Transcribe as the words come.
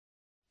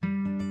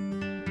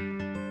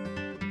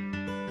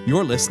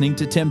You're listening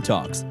to Tim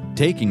Talks,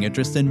 Taking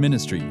Interest in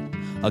Ministry,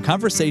 a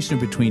conversation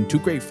between two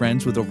great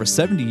friends with over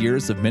 70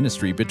 years of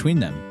ministry between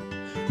them.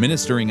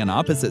 Ministering on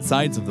opposite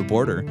sides of the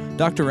border,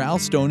 Dr. Al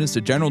Stone is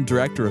the General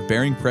Director of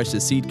Bearing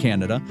Precious Seed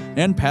Canada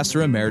and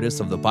Pastor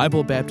Emeritus of the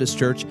Bible Baptist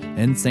Church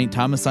in St.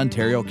 Thomas,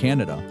 Ontario,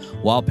 Canada,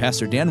 while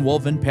Pastor Dan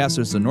Wolven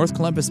pastors the North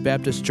Columbus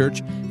Baptist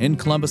Church in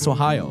Columbus,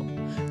 Ohio.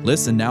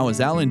 Listen now as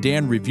Al and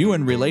Dan review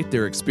and relate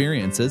their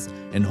experiences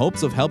in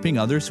hopes of helping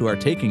others who are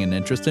taking an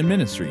interest in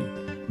ministry.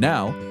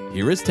 Now,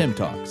 here is Tim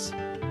Talks.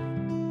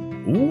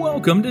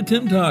 Welcome to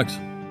Tim Talks.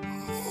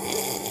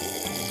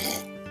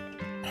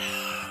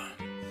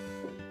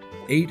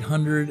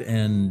 800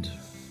 and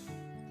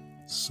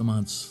some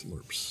odd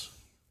slurps.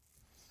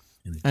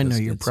 And it I know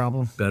just your gets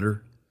problem.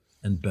 Better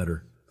and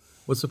better.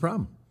 What's the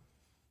problem?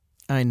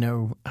 I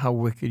know how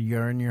wicked you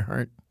are in your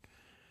heart.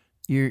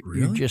 You're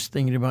just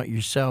thinking about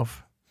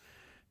yourself.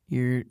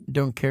 You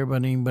don't care about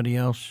anybody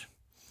else.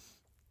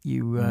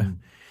 You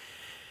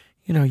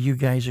you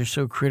guys are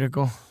so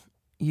critical.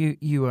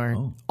 You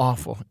are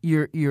awful.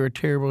 You're a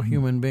terrible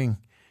human being.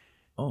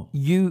 Oh.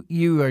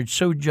 You are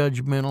so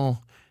judgmental.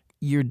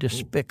 You're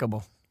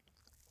despicable.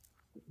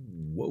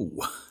 Whoa.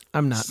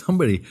 I'm not.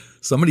 Somebody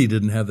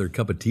didn't have their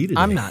cup of tea today.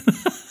 I'm not.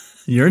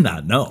 You're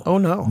not. No. Oh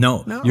no.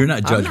 No. You're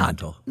not I'm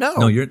judgmental. not.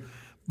 No, you're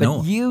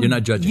But you're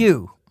not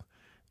judging.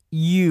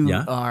 You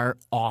are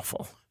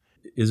awful.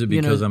 Is it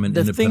because I'm an the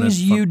independent?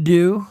 things you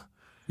do?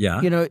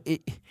 Yeah.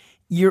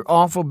 You're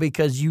awful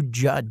because you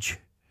judge.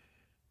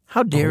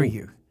 How dare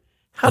you?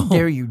 How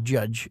dare you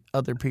judge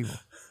other people?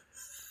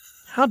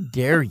 How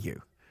dare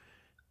you?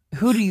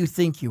 Who do you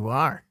think you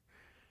are?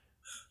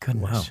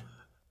 Goodness. Wow.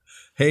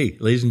 Hey,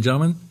 ladies and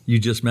gentlemen, you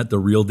just met the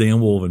real Dan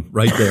Wolven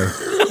right there.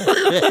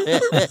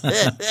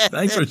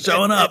 Thanks for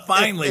showing up,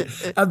 finally.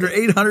 After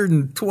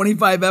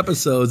 825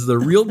 episodes, the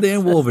real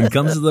Dan Wolven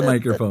comes to the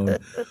microphone.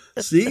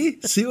 See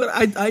what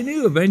I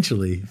knew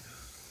eventually.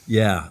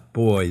 Yeah,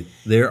 boy,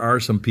 there are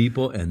some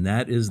people, and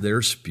that is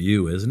their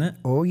spew, isn't it?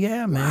 Oh,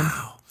 yeah, man.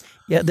 Wow.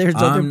 Yeah, there's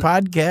other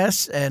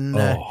podcasts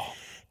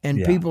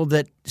and people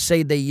that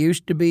say they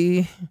used to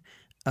be.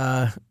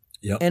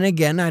 Yep. And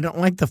again, I don't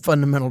like the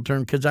fundamental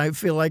term because I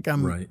feel like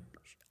I'm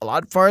a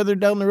lot farther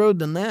down the road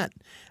than that.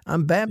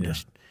 I'm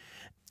Baptist.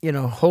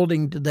 Yeah.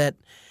 Holding to that,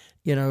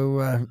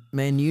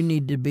 man,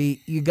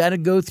 you got to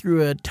go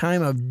through a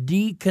time of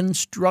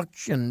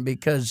deconstruction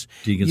because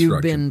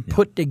you've been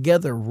put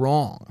together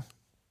wrong.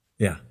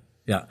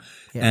 Yeah.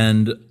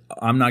 And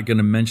I'm not going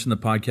to mention the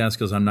podcast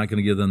because I'm not going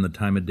to give them the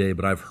time of day,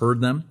 but I've heard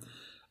them.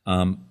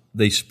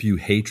 They spew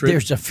hatred.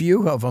 There's a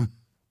few of them.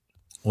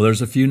 Well,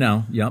 there's a few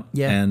now. Yep.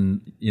 Yeah.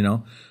 And,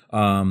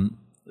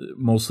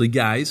 mostly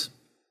guys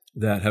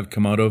that have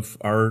come out of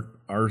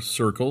our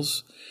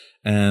circles,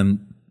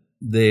 and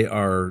they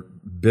are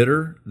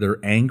bitter. They're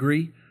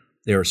angry.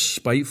 They are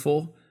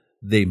spiteful.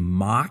 They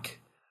mock.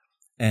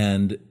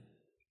 And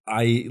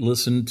I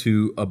listened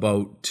to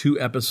about 2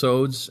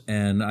 episodes,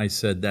 and I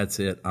said, that's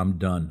it. I'm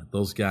done.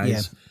 Those guys.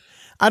 Yeah.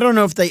 I don't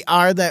know if they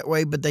are that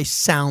way, but they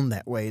sound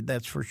that way.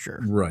 That's for sure.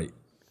 Right.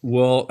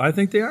 Well, I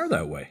think they are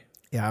that way.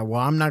 Yeah,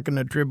 well, I'm not going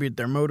to attribute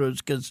their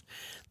motives because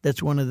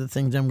that's one of the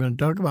things I'm going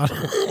to talk about.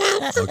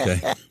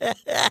 Okay.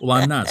 Well,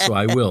 I'm not, so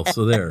I will.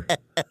 So there.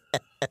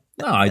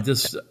 No, I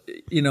just,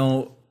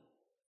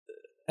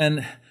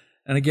 and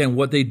again,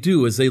 what they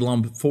do is they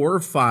lump 4 or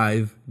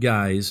 5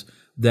 guys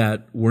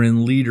that were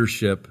in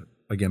leadership,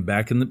 again,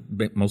 back in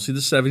mostly the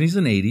 70s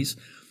and 80s,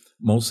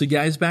 mostly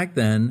guys back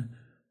then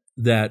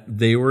that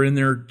they were in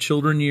their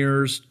children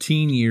years,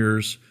 teen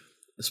years,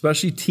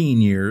 especially teen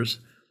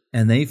years,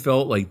 and they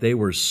felt like they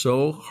were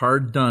so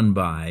hard done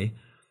by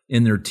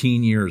in their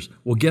teen years.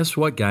 Well, guess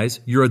what, guys?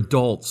 You're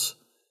adults.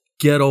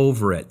 Get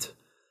over it.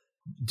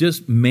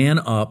 Just man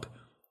up.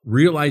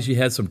 Realize you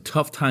had some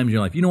tough times in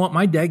your life. You know what?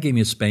 My dad gave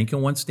me a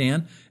spanking once,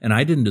 Dan, and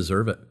I didn't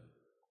deserve it.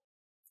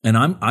 And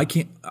I'm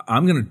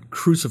going to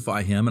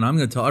crucify him, and I'm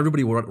going to tell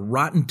everybody what a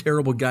rotten,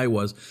 terrible guy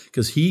was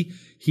because he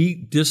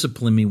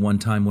disciplined me one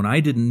time when I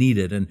didn't need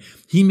it, and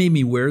he made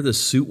me wear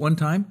this suit one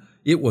time.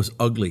 It was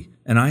ugly,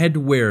 and I had to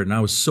wear it, and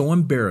I was so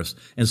embarrassed.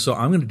 And so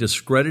I'm going to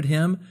discredit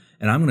him,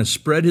 and I'm going to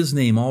spread his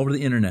name all over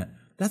the internet.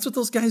 That's what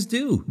those guys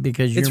do.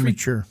 Because you're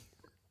mature.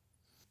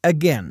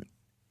 Again,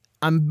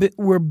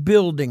 we're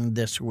building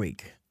this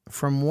week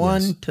from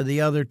one to the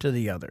other to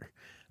the other.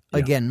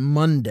 Again,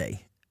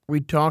 Monday,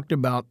 we talked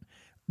about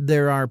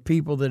there are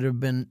people that have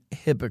been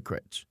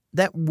hypocrites.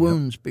 That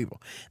wounds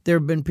people. There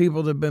have been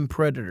people that have been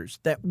predators.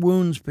 That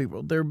wounds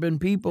people. There have been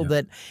people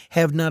that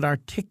have not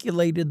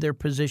articulated their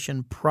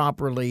position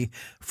properly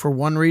for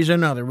one reason or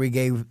another. We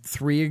gave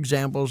 3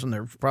 examples, and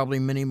there's probably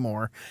many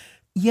more.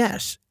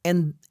 Yes,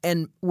 and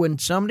when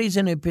somebody's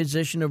in a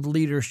position of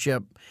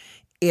leadership,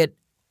 it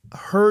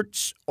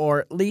hurts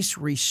or at least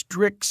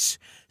restricts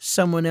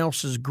someone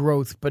else's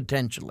growth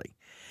potentially.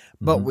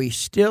 But we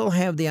still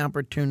have the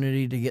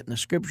opportunity to get in the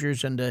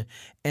Scriptures and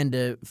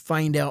to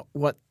find out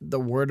what the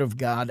Word of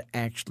God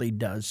actually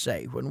does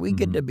say. When we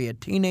get to be a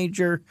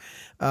teenager,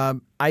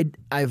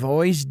 I've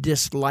always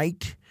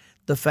disliked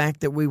the fact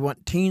that we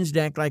want teens to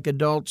act like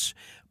adults,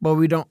 but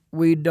we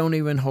don't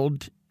even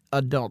hold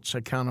adults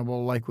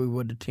accountable like we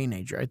would a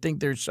teenager. I think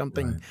there's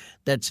something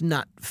that's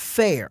not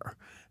fair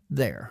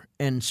there.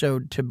 And so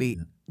to be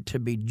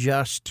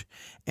just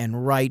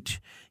and right,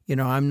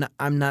 I'm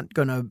not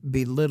going to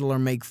belittle or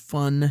make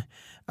fun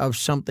of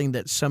something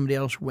that somebody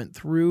else went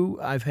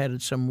through. I've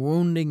had some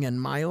wounding in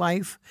my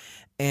life,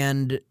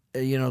 and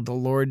the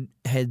Lord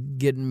had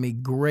given me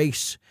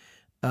grace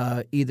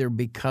either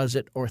because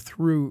it or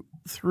through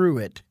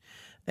it.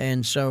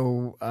 And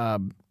so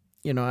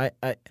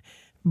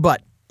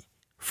but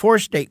 4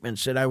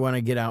 statements that I want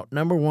to get out.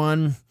 Number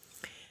 1,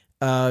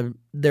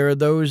 there are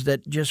those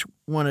that just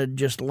want to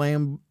just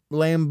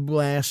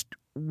lambaste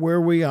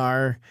where we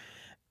are.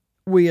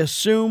 We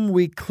assume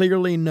we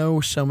clearly know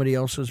somebody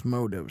else's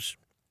motives.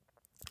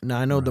 Now,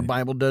 I know the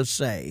Bible does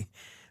say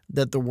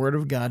that the Word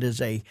of God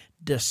is a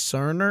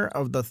discerner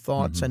of the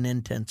thoughts and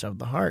intents of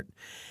the heart.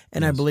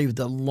 And I believe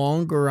the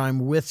longer I'm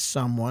with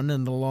someone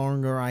and the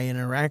longer I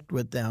interact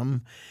with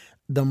them,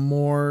 the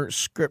more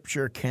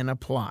Scripture can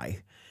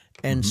apply.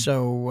 And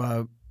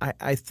so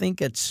I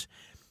think it's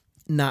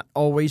not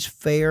always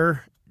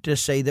fair to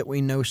say that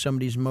we know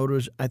somebody's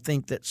motives. I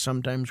think that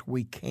sometimes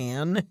we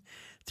can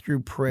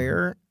through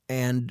prayer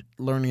and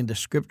learning the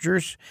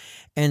Scriptures.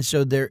 And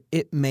so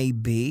it may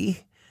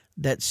be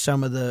that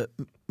some of the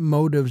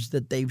motives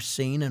that they've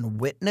seen and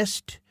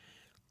witnessed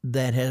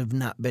that have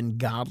not been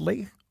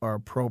godly or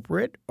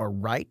appropriate or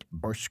right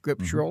or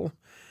scriptural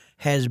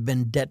has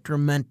been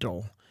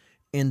detrimental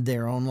in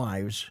their own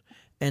lives.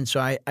 And so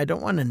I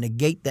don't want to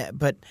negate that,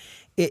 but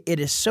it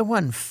is so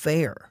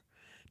unfair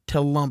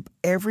to lump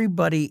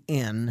everybody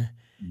in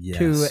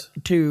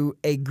to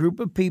a group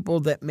of people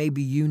that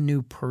maybe you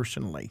knew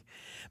personally.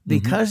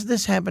 Because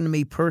this happened to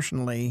me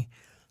personally,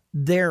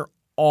 they're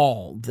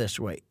all this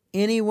way.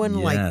 Anyone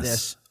like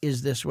this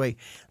is this way.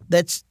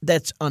 That's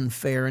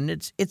unfair, and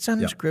it's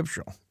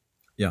unscriptural.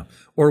 Yeah.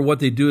 Or what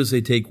they do is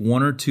they take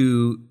 1 or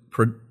 2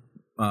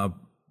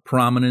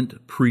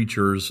 prominent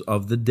preachers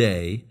of the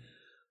day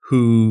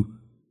who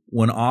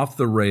went off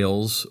the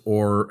rails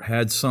or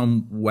had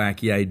some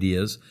wacky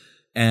ideas,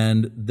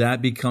 and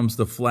that becomes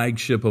the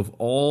flagship of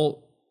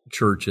all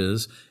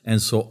churches, and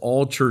so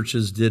all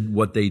churches did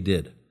what they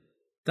did.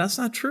 That's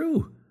not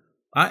true.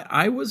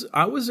 I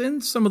was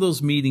in some of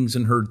those meetings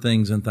and heard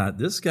things and thought,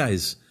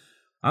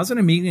 I was in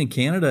a meeting in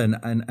Canada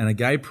and a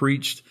guy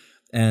preached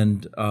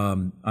and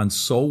on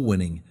soul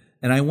winning,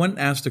 and I went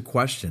and asked a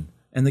question,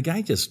 and the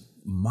guy just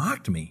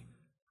mocked me,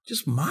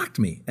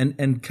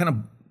 and kind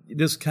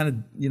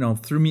of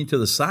threw me to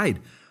the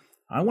side.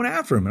 I went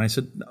after him and I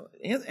said,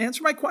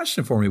 answer my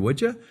question for me,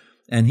 would you?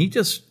 And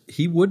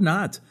he would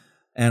not.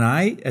 And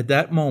I, at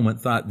that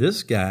moment, thought,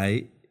 this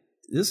guy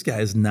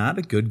is not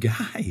a good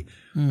guy.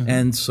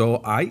 And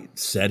so I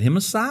set him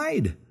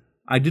aside.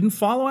 I didn't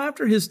follow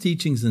after his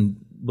teachings and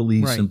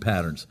beliefs and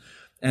patterns.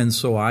 And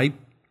so I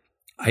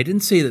didn't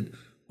say that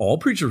all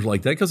preachers were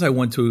like that, because I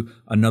went to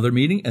another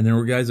meeting and there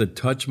were guys that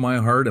touched my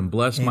heart and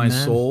blessed my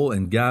soul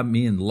and got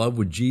me in love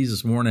with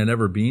Jesus more than I'd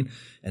ever been.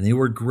 And they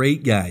were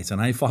great guys.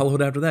 And I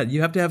followed after that.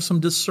 You have to have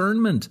some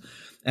discernment.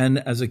 And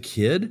as a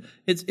kid,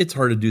 it's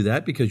hard to do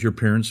that because your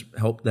parents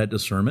help that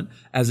discernment.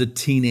 As a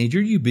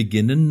teenager, you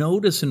begin to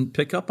notice and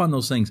pick up on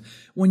those things.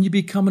 When you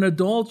become an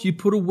adult, you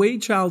put away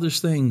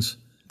childish things.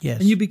 Yes.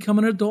 And you become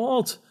an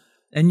adult.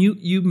 And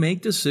you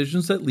make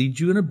decisions that lead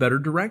you in a better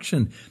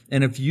direction.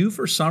 And if you,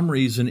 for some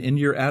reason, in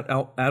your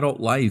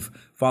adult life,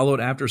 followed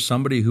after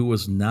somebody who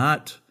was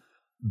not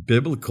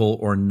biblical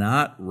or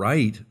not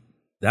right,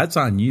 that's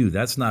on you.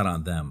 That's not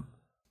on them.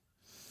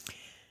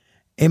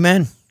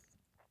 Amen.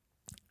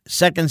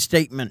 Second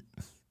statement,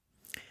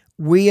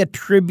 we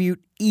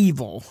attribute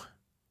evil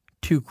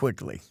too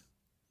quickly.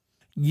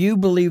 You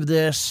believe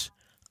this,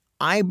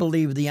 I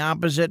believe the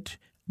opposite,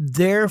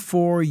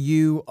 therefore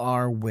you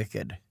are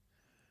wicked.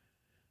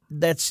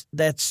 That's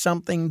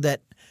something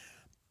that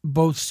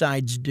both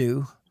sides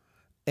do,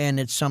 and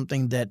it's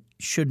something that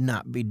should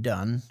not be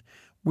done.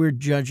 We're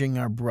judging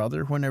our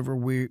brother whenever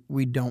we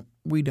don't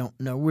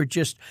know. We're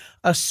just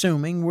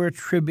assuming, we're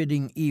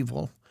attributing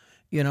evil.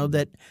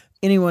 That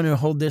anyone who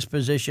hold this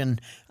position,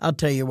 I'll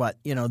tell you what,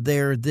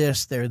 they're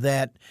this, they're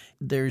that.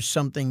 There's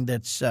something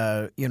that's,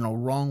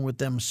 wrong with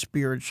them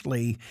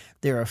spiritually.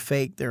 They're a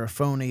fake, they're a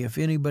phony. If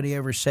anybody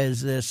ever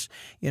says this,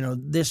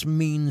 this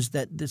means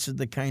that this is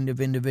the kind of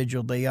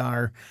individual they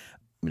are.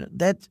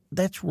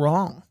 That's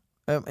wrong.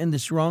 And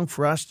it's wrong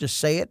for us to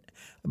say it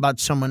about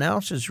someone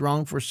else. It's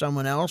wrong for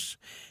someone else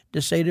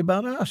to say it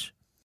about us.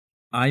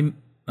 I'm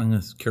going to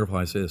be careful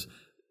how I say this.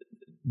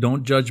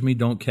 Don't judge me.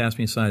 Don't cast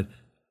me aside.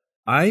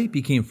 I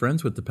became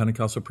friends with the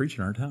Pentecostal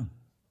preacher in our town.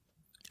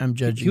 I'm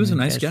judging. He was a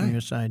nice casting guy. you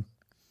aside.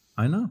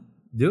 I know.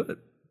 Do it.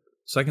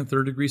 2nd,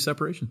 3rd degree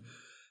separation.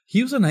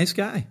 He was a nice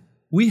guy.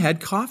 We had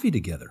coffee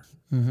together.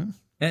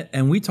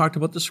 And we talked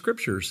about the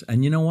scriptures.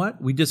 And you know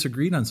what? We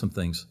disagreed on some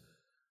things.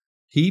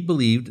 He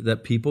believed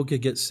that people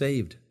could get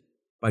saved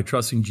by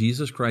trusting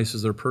Jesus Christ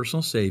as their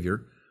personal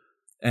Savior.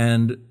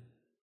 And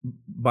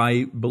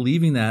by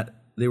believing that,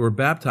 they were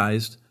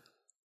baptized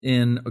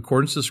in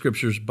accordance to the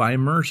Scriptures by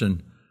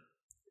immersion,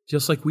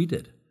 just like we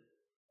did.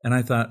 And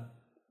I thought,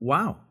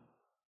 wow,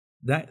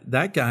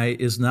 that guy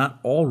is not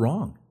all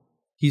wrong.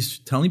 He's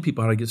telling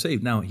people how to get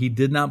saved. Now, he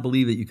did not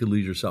believe that you could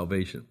lose your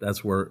salvation.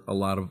 That's where a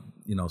lot of,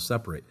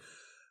 separate.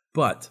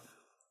 But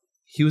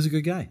he was a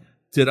good guy.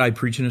 Did I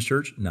preach in his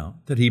church? No.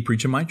 Did he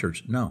preach in my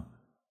church? No.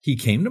 He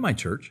came to my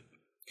church.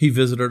 He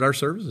visited our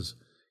services.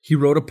 He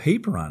wrote a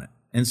paper on it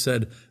and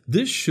said,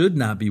 this should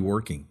not be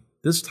working.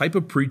 This type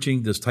of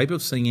preaching, this type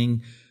of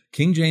singing,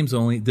 King James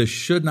only, this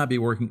should not be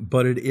working,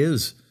 but it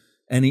is.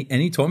 And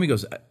he told me, he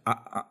goes,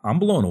 I'm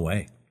blown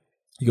away.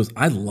 He goes,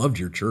 I loved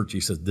your church. He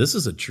says, this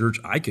is a church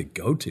I could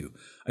go to.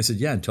 I said,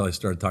 yeah, until I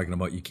started talking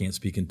about you can't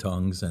speak in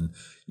tongues and,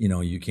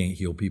 you can't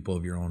heal people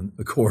of your own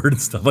accord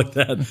and stuff like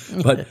that.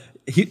 But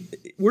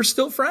we're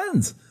still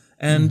friends.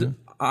 And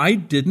I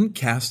didn't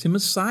cast him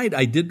aside.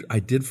 I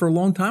did for a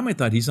long time. I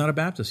thought he's not a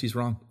Baptist. He's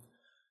wrong.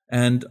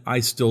 And I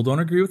still don't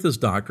agree with his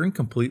doctrine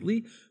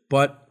completely,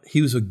 but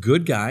he was a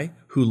good guy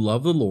who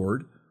loved the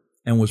Lord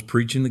and was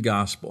preaching the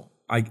gospel.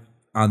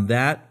 On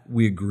that,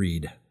 we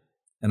agreed.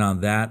 And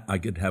on that, I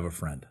could have a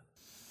friend.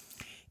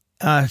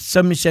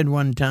 Somebody said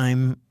one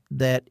time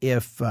that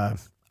if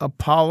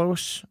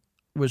Apollos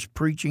was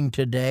preaching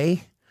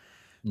today,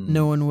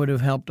 no one would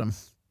have helped him.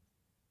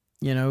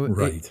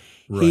 Right.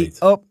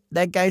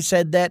 That guy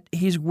said that.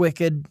 He's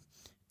wicked.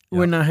 Yep.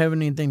 We're not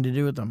having anything to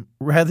do with him.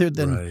 Rather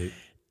than,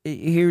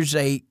 here's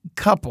a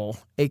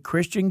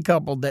Christian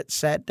couple that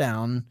sat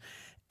down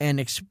and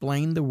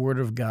explained the Word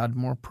of God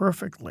more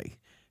perfectly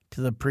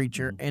to the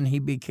preacher, and he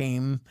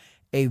became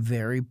a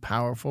very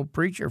powerful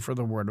preacher for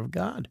the Word of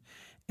God.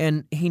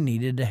 And he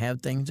needed to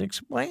have things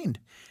explained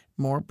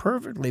more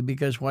perfectly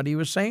because what he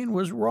was saying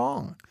was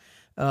wrong.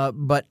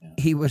 But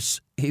he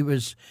was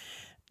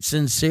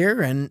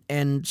sincere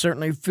and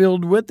certainly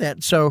filled with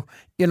that. So,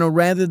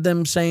 rather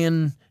than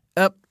saying,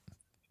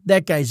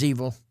 that guy's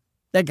evil,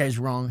 that guy's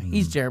wrong,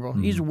 he's terrible,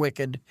 he's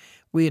wicked,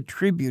 we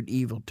attribute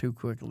evil too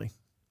quickly.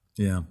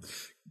 Yeah.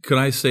 Could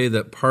I say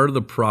that part of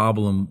the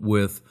problem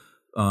with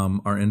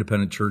our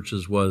independent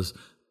churches was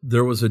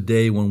there was a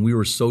day when we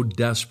were so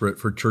desperate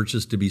for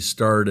churches to be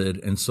started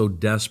and so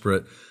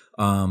desperate,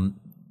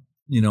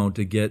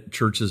 to get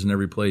churches in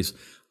every place.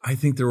 I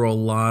think there were a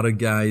lot of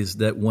guys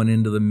that went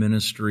into the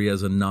ministry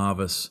as a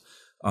novice.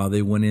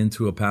 They went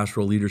into a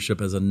pastoral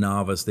leadership as a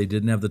novice. They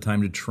didn't have the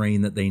time to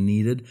train that they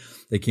needed.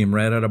 They came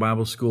right out of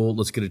Bible school.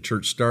 Let's get a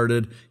church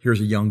started.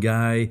 Here's a young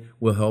guy.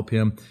 We'll help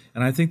him.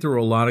 And I think there were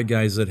a lot of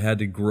guys that had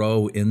to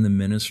grow in the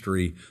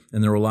ministry.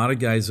 And there were a lot of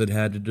guys that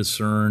had to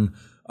discern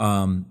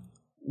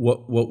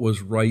what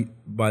was right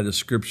by the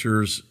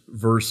Scriptures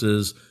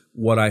versus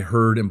what I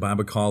heard in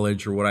Bible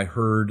college or what I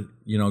heard,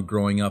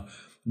 growing up.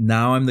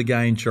 Now I'm the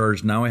guy in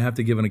charge. Now I have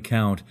to give an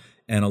account.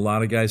 And a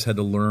lot of guys had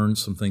to learn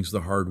some things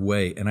the hard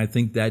way. And I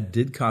think that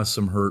did cause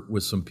some hurt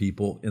with some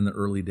people in the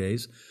early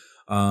days.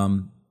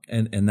 And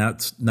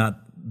that's not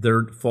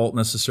their fault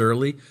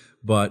necessarily,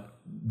 but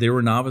they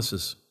were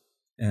novices.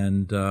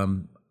 And,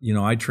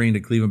 I trained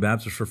at Cleveland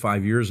Baptist for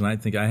 5 years, and I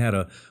think I had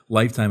a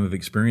lifetime of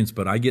experience,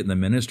 but I get in the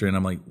ministry and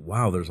I'm like,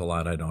 wow, there's a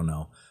lot I don't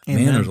know.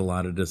 Amen. Man, there's a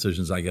lot of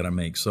decisions I got to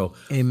make. So,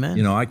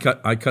 Amen. I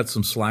cut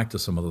some slack to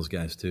some of those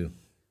guys too.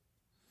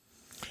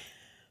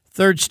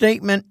 Third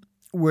statement,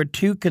 we're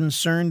too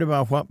concerned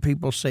about what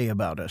people say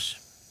about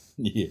us.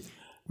 Yeah,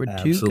 we're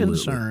too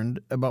concerned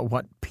about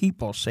what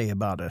people say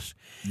about us.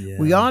 Yeah.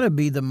 We ought to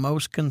be the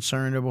most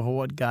concerned about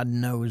what God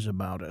knows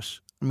about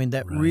us. I mean,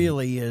 that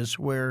really is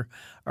where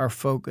our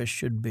focus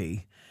should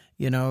be.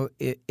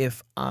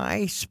 If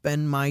I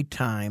spend my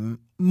time,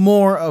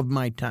 more of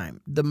my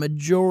time, the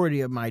majority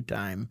of my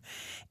time,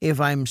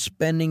 if I'm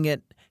spending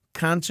it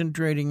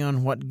concentrating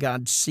on what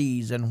God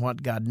sees and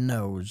what God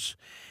knows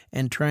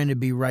and trying to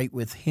be right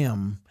with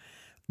Him,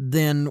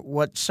 then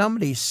what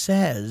somebody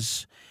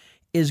says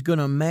is going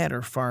to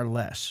matter far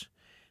less.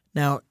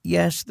 Now,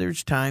 yes,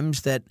 there's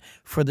times that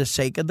for the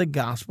sake of the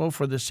gospel,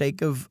 for the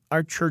sake of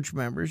our church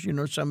members,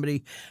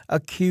 somebody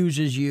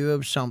accuses you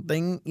of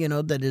something,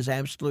 that is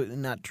absolutely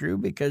not true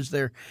because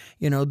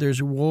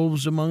there's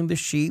wolves among the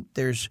sheep.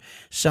 There's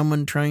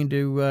someone trying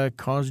to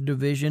cause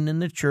division in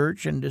the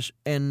church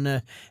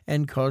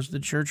and cause the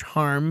church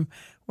harm.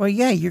 Well,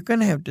 yeah, you're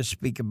going to have to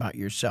speak about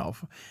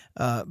yourself.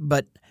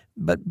 But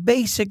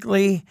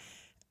basically,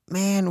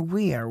 man,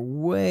 we are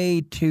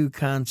way too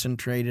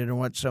concentrated on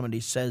what somebody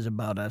says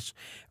about us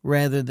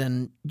rather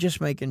than just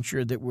making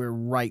sure that we're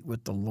right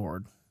with the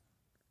Lord.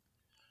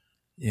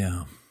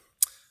 Yeah.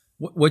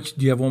 What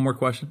do you have one more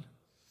question?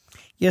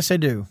 Yes, I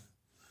do.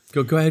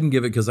 Go ahead and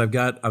give it because I've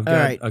got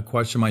right. a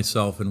question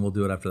myself, and we'll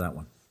do it after that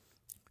one.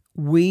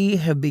 We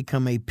have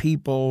become a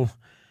people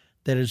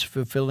that is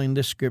fulfilling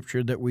the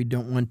Scripture that we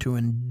don't want to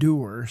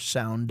endure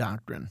sound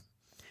doctrine.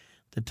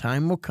 The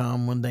time will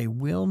come when they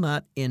will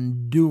not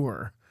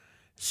endure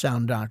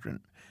sound doctrine.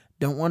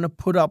 Don't want to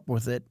put up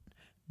with it.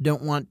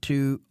 Don't want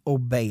to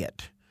obey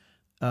it.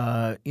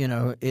 I'd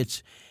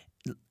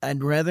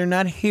rather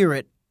not hear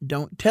it.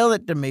 Don't tell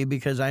it to me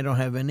because I don't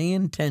have any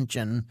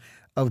intention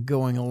of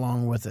going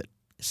along with it.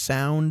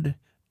 Sound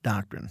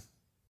doctrine.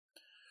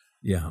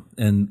 Yeah.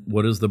 And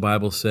what does the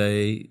Bible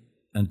say?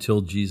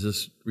 Until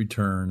Jesus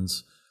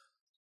returns,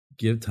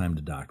 give time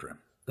to doctrine.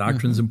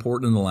 Doctrine's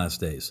important in the last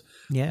days.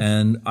 Yes.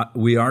 And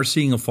we are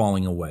seeing a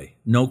falling away,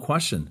 no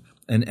question.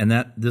 And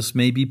that this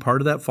may be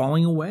part of that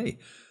falling away.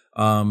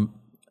 And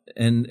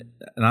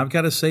I've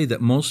got to say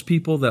that most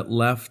people that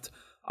left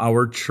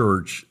our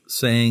church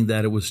saying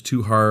that it was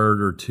too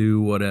hard or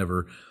too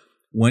whatever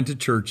went to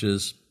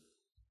churches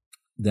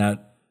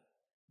that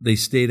they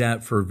stayed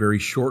at for a very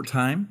short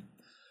time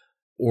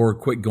or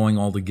quit going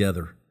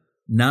altogether.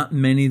 Not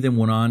many of them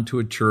went on to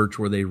a church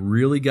where they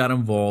really got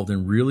involved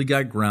and really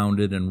got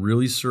grounded and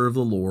really served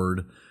the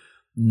Lord.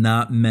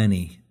 Not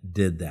many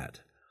did that.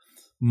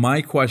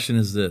 My question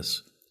is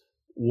this: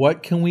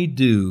 what can we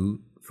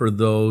do for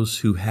those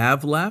who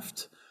have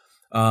left?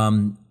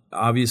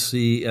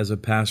 Obviously, as a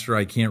pastor,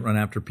 I can't run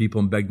after people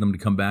and beg them to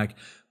come back.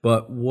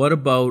 But what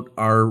about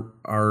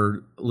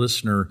our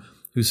listener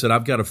who said,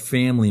 I've got a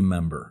family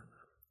member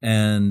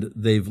and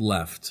they've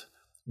left?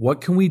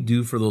 What can we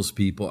do for those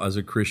people as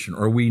a Christian?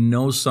 Or we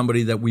know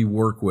somebody that we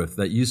work with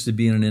that used to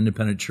be in an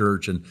independent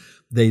church and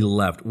they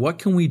left. What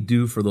can we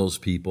do for those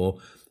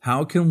people?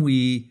 How can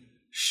we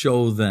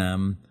show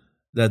them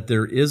that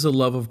there is a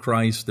love of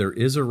Christ, there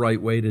is a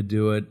right way to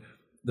do it?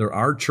 There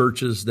are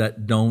churches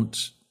that don't,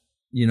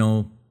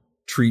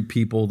 treat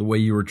people the way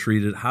you were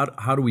treated.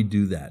 How do we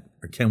do that?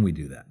 Or can we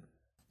do that?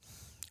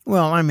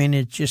 Well, I mean,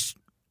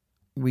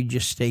 we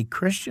just stay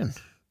Christian.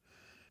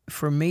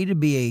 For me to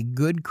be a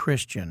good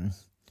Christian,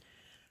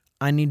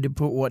 I need to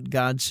put what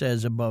God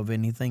says above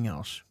anything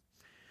else.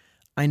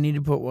 I need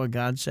to put what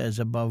God says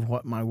above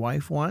what my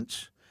wife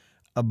wants,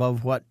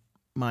 above what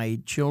my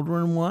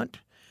children want,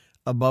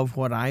 above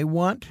what I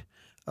want,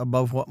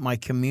 above what my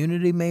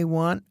community may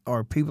want,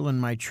 or people in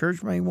my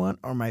church may want,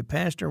 or my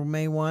pastor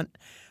may want.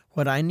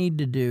 What I need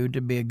to do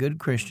to be a good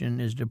Christian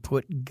is to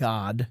put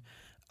God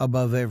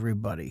above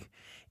everybody.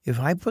 If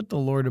I put the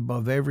Lord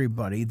above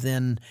everybody,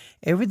 then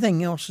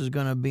everything else is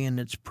going to be in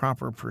its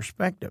proper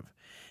perspective.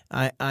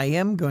 I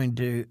am going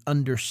to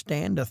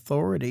understand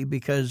authority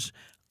because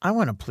I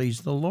want to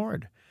please the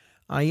Lord.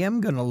 I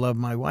am going to love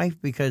my wife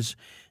because,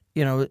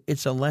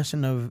 it's a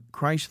lesson of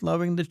Christ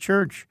loving the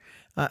church.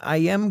 I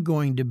am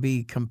going to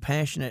be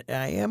compassionate.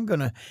 I am going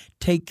to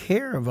take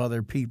care of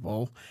other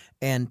people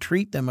and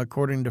treat them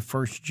according to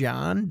 1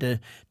 John, to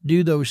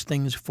do those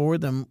things for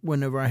them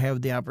whenever I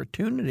have the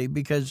opportunity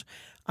because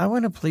I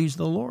want to please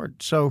the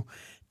Lord. So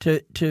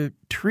to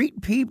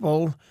treat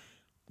people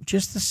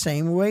just the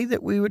same way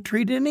that we would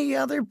treat any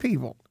other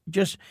people,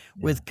 just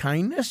with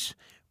kindness,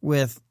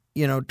 with,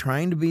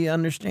 trying to be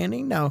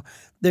understanding. Now,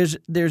 there's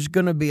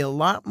going to be a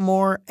lot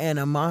more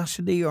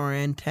animosity or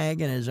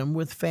antagonism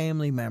with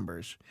family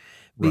members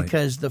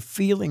because the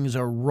feelings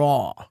are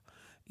raw.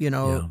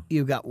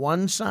 You've got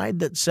one side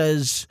that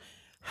says,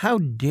 how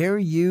dare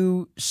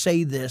you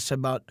say this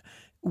about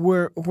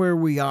where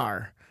we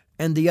are?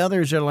 And the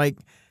others are like,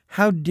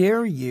 how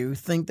dare you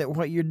think that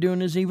what you're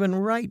doing is even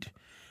right?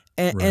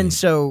 And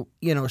so,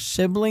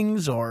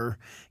 siblings or,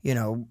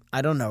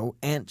 I don't know,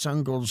 aunts,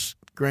 uncles,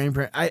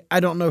 grandparents, I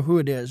don't know who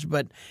it is,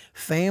 but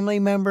family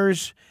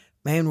members,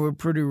 man, we're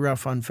pretty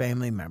rough on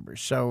family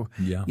members. So,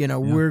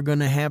 we're going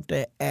to have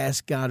to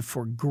ask God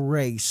for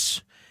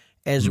grace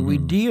as we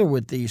deal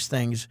with these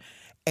things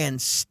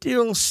and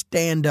still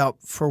stand up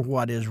for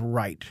what is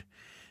right.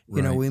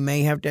 We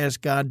may have to ask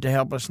God to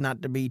help us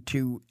not to be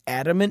too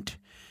adamant,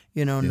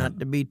 not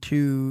to be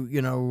too,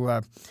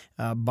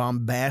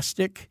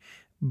 bombastic.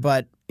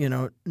 But,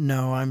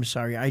 no, I'm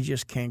sorry. I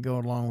just can't go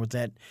along with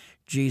that.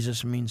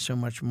 Jesus means so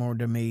much more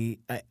to me.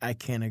 I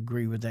can't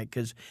agree with that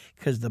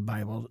because the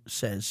Bible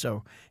says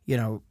so.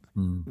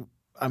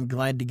 I'm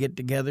glad to get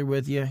together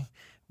with you.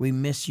 We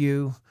miss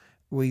you.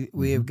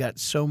 We have got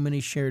so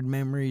many shared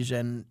memories,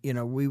 and,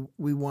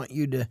 we want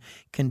you to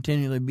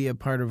continually be a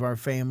part of our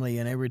family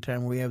and every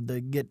time we have the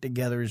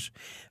get-togethers.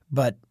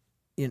 But,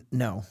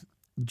 no,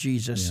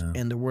 Jesus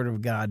and the Word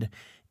of God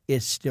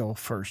is still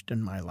first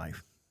in my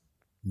life.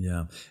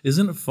 Yeah.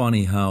 Isn't it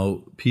funny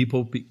how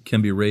people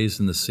can be raised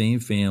in the same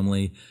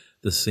family,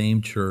 the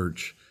same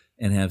church,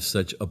 and have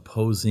such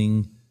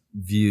opposing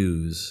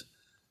views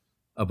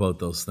about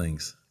those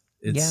things?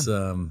 It's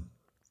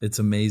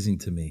amazing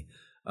to me.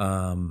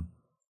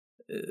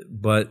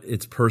 But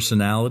it's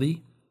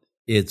personality,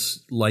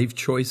 it's life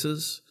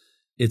choices,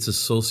 it's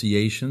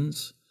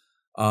associations,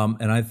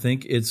 and I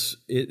think it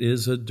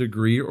is a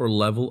degree or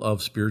level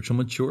of spiritual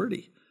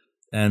maturity.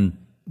 And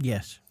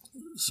yes,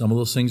 some of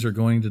those things are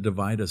going to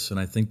divide us. And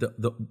I think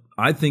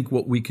I think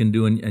what we can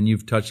do, and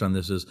you've touched on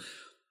this, is,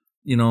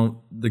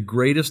 the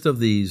greatest of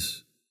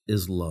these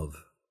is love.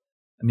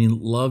 I mean,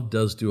 love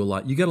does do a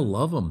lot. You got to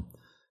love them,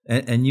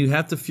 and you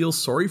have to feel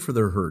sorry for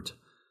their hurt.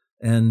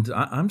 And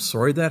I'm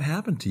sorry that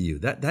happened to you.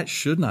 That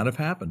should not have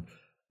happened.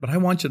 But I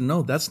want you to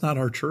know that's not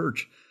our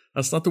church.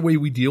 That's not the way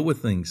we deal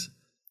with things.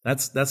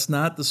 That's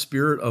not the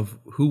spirit of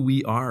who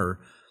we are.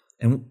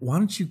 And why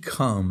don't you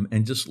come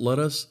and just let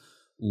us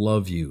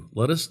love you?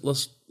 Let's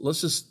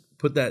just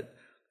put that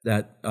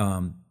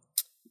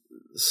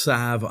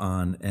salve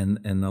on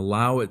and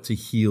allow it to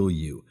heal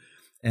you.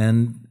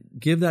 and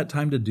give that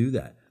time to do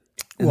that.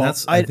 And Well,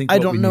 that's, I think, what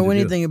we don't need know to do.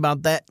 anything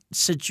about that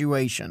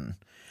situation,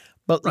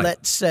 but Right.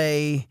 let's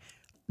say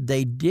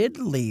they did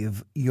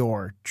leave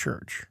your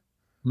church.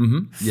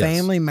 Mm-hmm. Yes.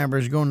 Family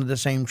members going to the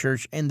same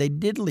church, and they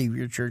did leave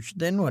your church.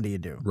 Then what do you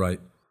do? Right.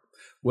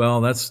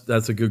 Well,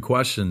 that's a good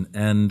question.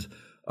 And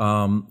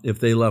if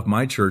they left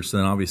my church,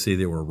 then obviously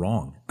they were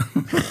wrong.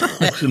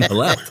 They shouldn't have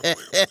left. I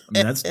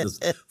mean, that's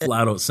just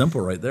flat out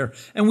simple right there.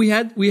 And we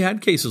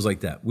had cases like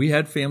that. We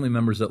had family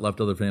members that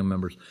left other family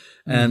members,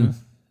 and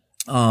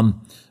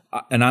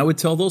I would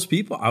tell those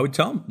people, I would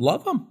tell them,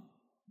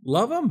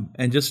 love them,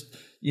 and just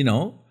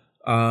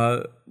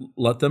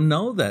let them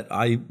know that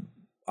I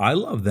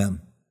love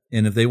them.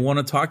 And if they want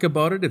to talk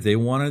about it, if they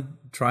want to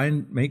try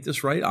and make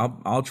this right,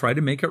 I'll try to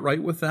make it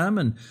right with them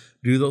and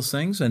do those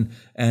things.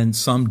 And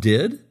some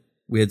did.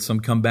 We had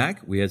some come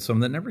back. We had some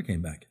that never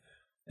came back.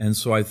 And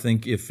so I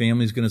think if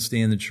family's going to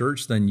stay in the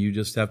church, then you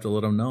just have to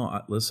let them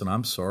know, listen,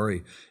 I'm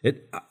sorry.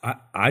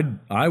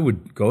 I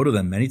would go to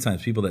them many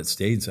times, people that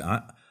stayed, and say,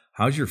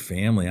 how's your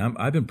family?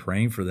 I've been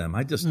praying for them.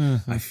 I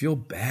feel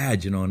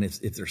bad, and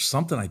if there's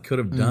something I could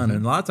have done.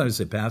 And a lot of times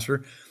I say,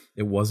 Pastor,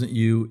 it wasn't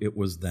you, it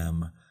was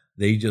them.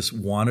 They just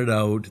wanted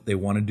out. They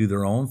want to do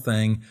their own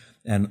thing.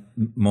 And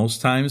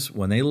most times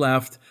when they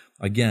left,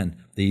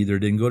 again, they either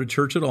didn't go to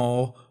church at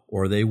all,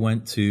 or they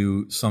went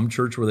to some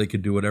church where they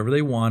could do whatever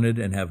they wanted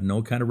and have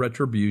no kind of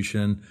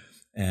retribution.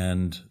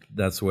 And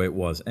that's the way it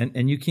was.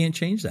 And you can't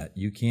change that.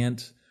 You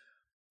can't,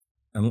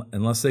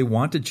 unless they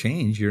want to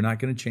change, you're not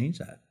going to change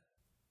that.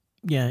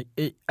 Yeah,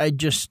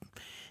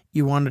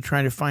 you want to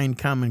try to find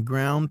common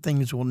ground.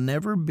 Things will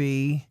never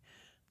be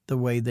the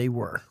way they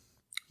were.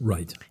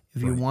 Right.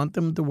 If you want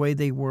them the way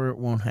they were, it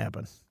won't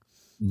happen.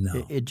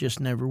 No. It just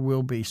never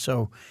will be.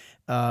 So,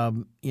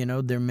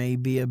 there may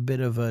be a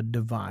bit of a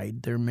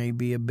divide. There may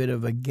be a bit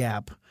of a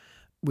gap.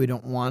 We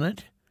don't want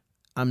it.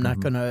 I'm not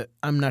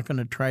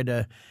gonna try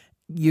to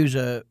use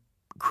a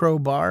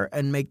crowbar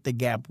and make the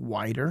gap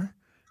wider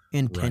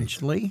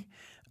intentionally. Right.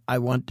 I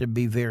want to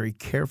be very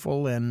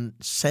careful and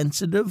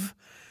sensitive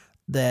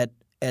that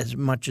as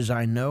much as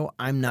I know,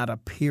 I'm not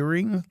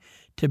appearing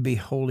to be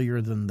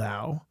holier than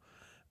thou.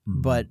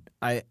 But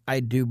I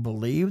do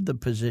believe the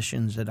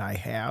positions that I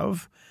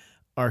have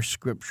are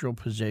scriptural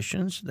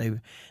positions.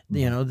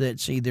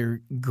 That's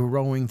either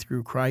growing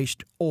through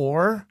Christ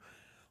or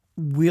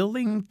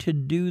willing to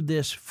do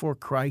this for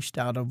Christ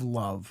out of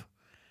love.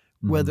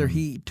 Whether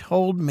he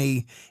told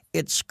me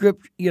it's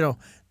script,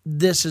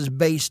 this is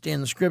based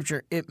in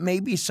Scripture, it may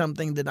be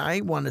something that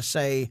I want to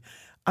say,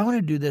 I want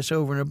to do this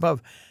over and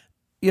above.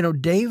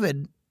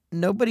 David,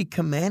 nobody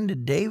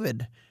commanded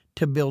David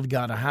to build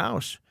God a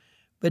house.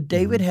 But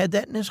David had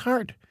that in his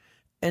heart.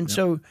 And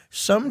so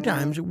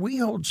sometimes we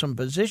hold some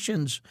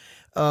positions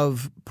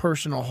of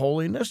personal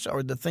holiness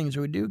or the things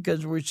we do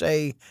because we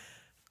say,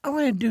 I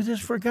want to do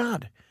this for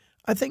God.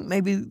 I think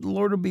maybe the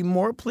Lord will be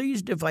more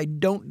pleased if I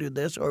don't do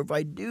this or if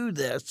I do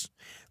this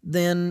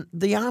than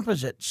the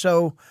opposite.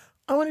 So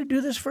I want to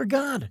do this for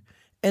God.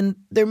 And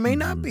there may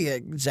not be an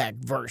exact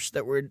verse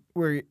that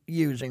we're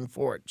using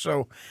for it.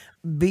 So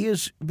be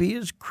as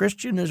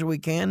Christian as we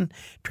can.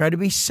 Try to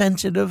be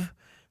sensitive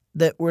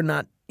that we're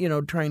not,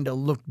 trying to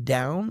look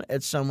down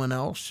at someone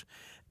else.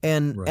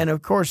 And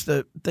of course,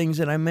 the things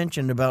that I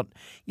mentioned about,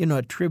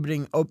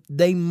 attributing,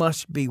 they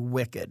must be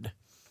wicked.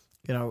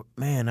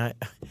 Man, I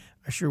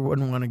sure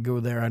wouldn't want to go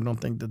there. I don't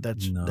think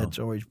that's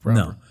always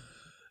proper.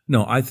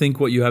 No, I think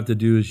what you have to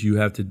do is you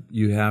have to,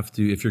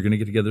 if you're going to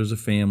get together as a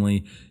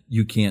family,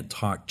 you can't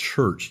talk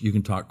church. You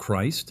can talk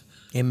Christ.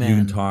 Amen. You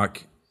can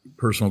talk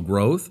personal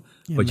growth,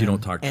 but you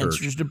don't talk church.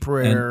 Answers to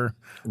prayer,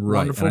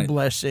 wonderful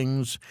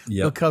blessings.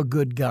 Yep. Look how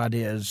good God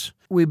is.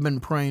 We've been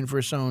praying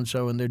for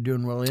so-and-so, and they're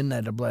doing well. Isn't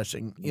that a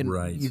blessing?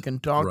 You can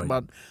talk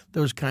about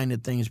those kind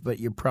of things,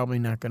 but you're probably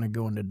not going to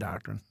go into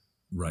doctrine.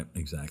 Right,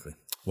 exactly.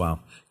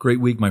 Wow.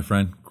 Great week, my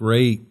friend.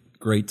 Great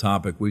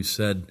topic. We've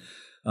said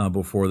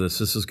before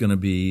this is going to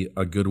be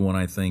a good one,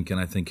 I think,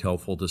 and I think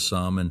helpful to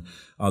some. And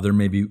there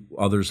may be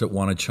others that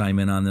want to chime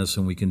in on this,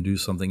 and we can do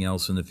something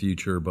else in the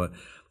future. But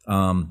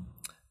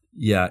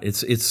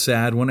it's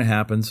sad when it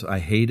happens. I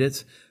hate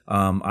it.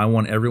 I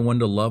want everyone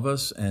to love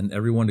us and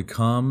everyone to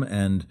come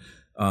and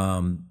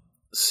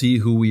see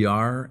who we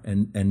are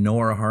and know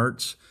our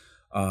hearts.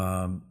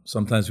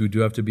 Sometimes we do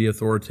have to be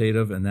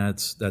authoritative, and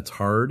that's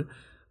hard.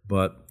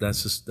 But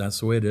that's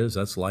the way it is.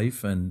 That's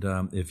life. And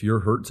if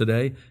you're hurt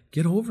today,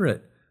 get over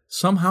it.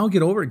 Somehow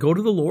get over it. Go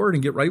to the Lord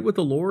and get right with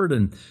the Lord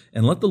and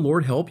let the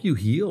Lord help you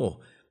heal.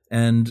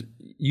 And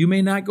you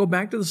may not go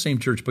back to the same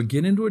church, but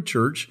get into a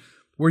church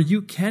where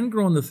you can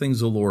grow in the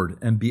things of the Lord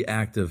and be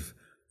active.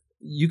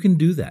 You can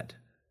do that.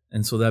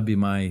 And so that'd be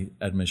my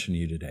admission to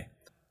you today.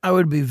 I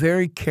would be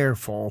very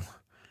careful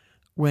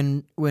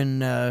when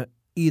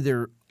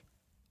either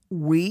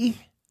we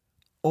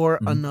or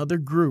another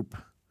group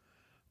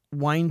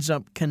winds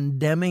up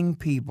condemning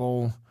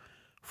people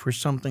for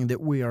something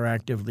that we are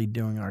actively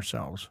doing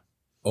ourselves.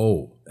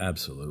 Oh,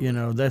 absolutely.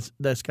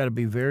 That's got to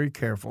be very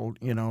careful.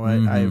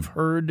 I've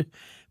heard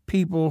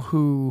people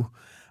who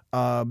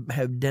have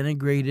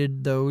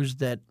denigrated those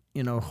that,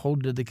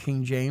 hold to the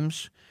King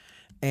James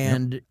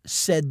and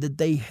said that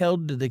they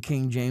held to the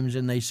King James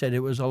and they said it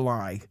was a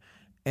lie.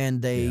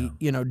 And they,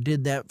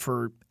 did that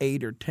for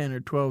 8 or 10 or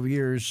 12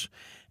 years.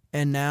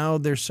 And now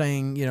they're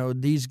saying,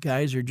 these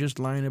guys are just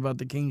lying about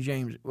the King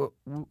James. Well,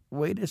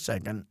 wait a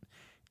second.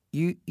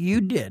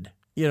 You did.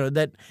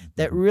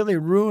 That really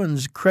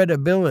ruins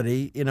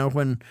credibility,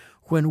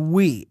 when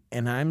we,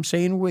 and I'm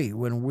saying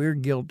when we're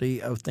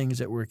guilty of things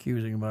that we're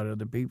accusing about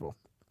other people.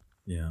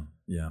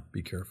 Yeah,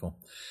 be careful.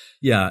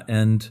 Yeah,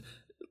 and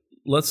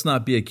let's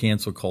not be a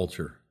cancel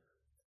culture.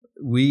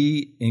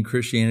 We in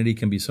Christianity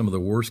can be some of the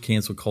worst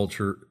cancel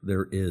culture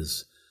there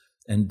is.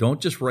 And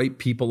don't just write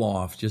people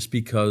off just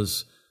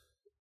because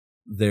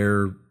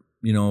they're,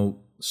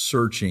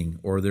 searching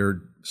or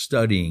they're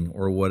studying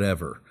or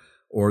whatever,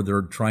 or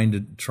they're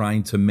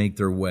trying to make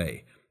their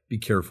way. Be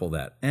careful of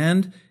that.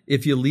 And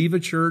if you leave a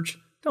church,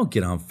 don't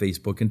get on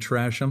Facebook and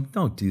trash them.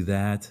 Don't do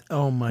that.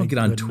 Oh my! Don't get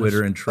on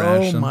Twitter and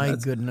trash them. Oh my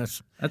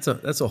goodness! That's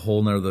a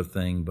whole nother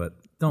thing. But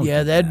don't.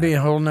 Yeah, that'd be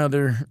a whole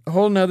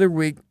nother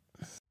week.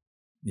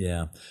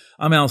 Yeah.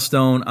 I'm Al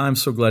Stone. I'm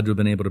so glad to have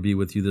been able to be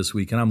with you this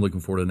week, and I'm looking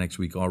forward to next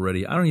week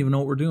already. I don't even know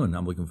what we're doing.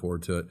 I'm looking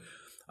forward to it.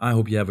 I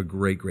hope you have a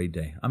great, great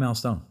day. I'm Al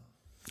Stone.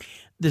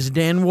 This is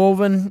Dan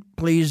Wolven.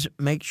 Please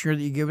make sure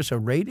that you give us a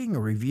rating, a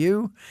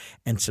review,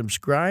 and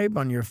subscribe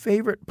on your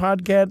favorite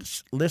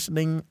podcast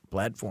listening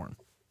platform.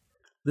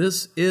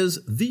 This is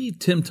the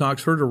Tim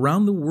Talks, heard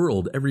around the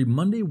world every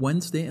Monday,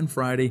 Wednesday, and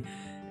Friday,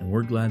 and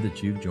we're glad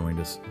that you've joined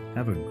us.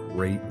 Have a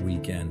great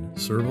weekend.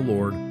 Serve the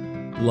Lord.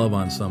 Love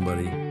on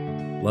somebody.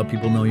 Let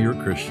people know you're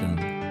a Christian,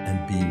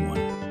 and be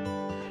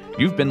one.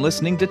 You've been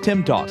listening to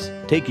Tim Talks,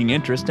 Taking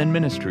Interest in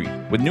Ministry,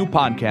 with new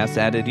podcasts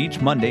added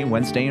each Monday,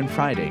 Wednesday, and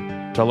Friday.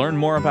 To learn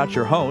more about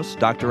your hosts,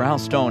 Dr. Al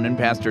Stone and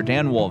Pastor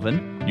Dan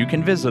Wolven, you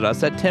can visit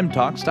us at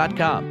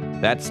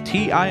timtalks.com. That's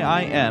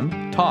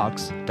TIIM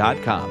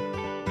Talks.com.